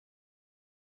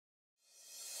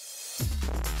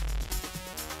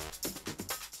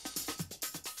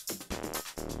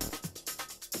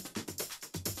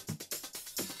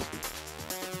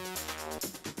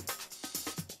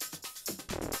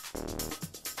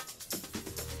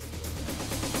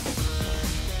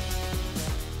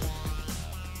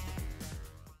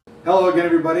Hello again,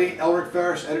 everybody. Elric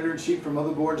Ferris, Editor-in-Chief from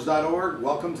Motherboards.org.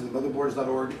 Welcome to the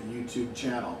Motherboards.org YouTube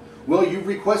channel. Well, you've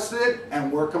requested it,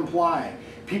 and we're complying.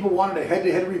 People wanted a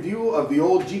head-to-head review of the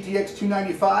old GTX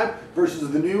 295 versus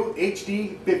the new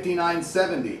HD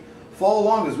 5970. Follow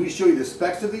along as we show you the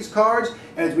specs of these cards,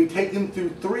 and as we take them through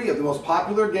three of the most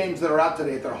popular games that are out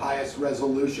today at their highest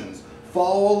resolutions.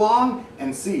 Follow along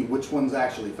and see which one's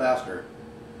actually faster.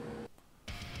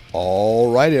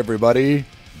 All right, everybody.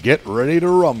 Get ready to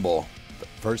rumble. The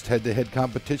first head-to-head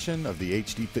competition of the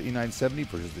HD 5970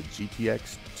 versus the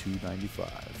GTX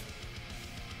 295.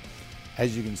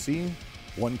 As you can see,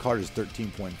 one card is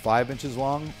 13.5 inches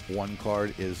long, one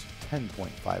card is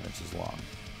 10.5 inches long.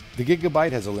 The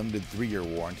Gigabyte has a limited 3-year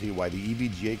warranty, while the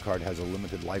EVGA card has a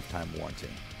limited lifetime warranty.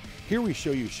 Here we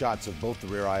show you shots of both the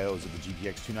rear IOs of the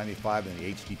GTX 295 and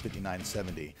the HD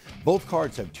 5970. Both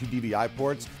cards have two DVI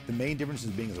ports, the main difference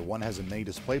being that one has a mini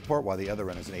display port while the other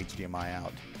one has an HDMI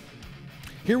out.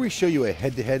 Here we show you a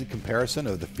head-to-head comparison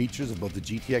of the features of both the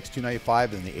GTX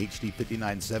 295 and the HD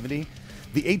 5970.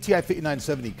 The ATI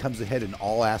 5970 comes ahead in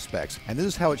all aspects, and this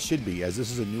is how it should be, as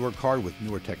this is a newer card with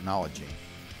newer technology.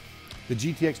 The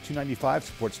GTX 295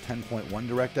 supports 10.1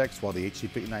 DirectX, while the HD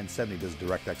 5970 does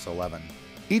DirectX 11.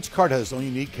 Each card has its own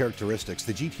unique characteristics.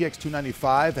 The GTX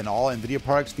 295 and all NVIDIA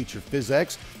products feature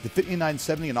PhysX. The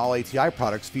 5970 and all ATI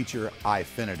products feature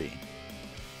iFinity.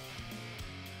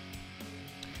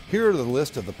 Here are the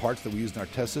list of the parts that we used in our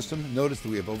test system. Notice that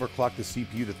we have overclocked the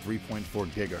CPU to 3.4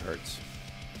 gigahertz.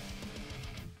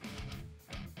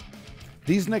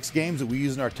 These next games that we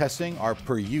use in our testing are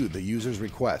per you, the user's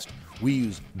request. We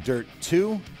use Dirt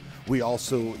 2. We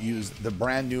also use the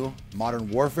brand new Modern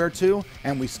Warfare 2,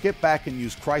 and we skip back and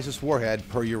use Crysis Warhead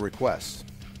per your requests.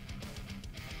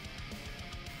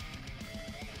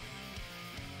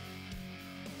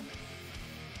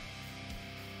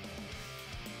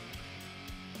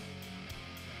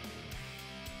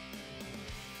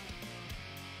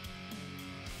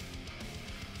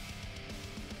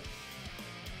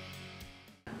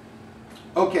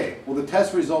 Okay, well, the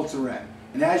test results are in.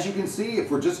 And as you can see, if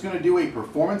we're just going to do a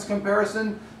performance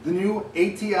comparison, the new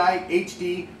ATI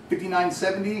HD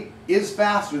 5970 is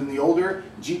faster than the older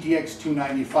GTX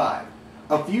 295.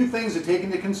 A few things to take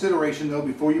into consideration though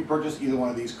before you purchase either one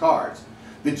of these cards.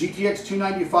 The GTX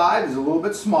 295 is a little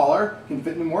bit smaller, can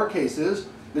fit into more cases.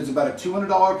 There's about a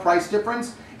 $200 price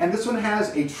difference, and this one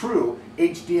has a true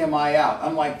HDMI out,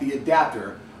 unlike the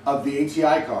adapter of the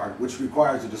ATI card, which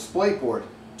requires a DisplayPort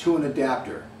to an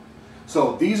adapter.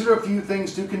 So these are a few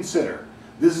things to consider.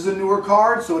 This is a newer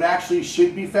card, so it actually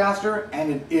should be faster,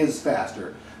 and it is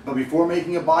faster. But before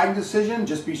making a buying decision,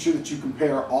 just be sure that you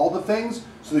compare all the things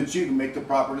so that you can make the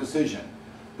proper decision.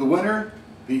 The winner,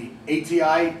 the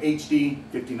ATI HD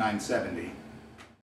 5970.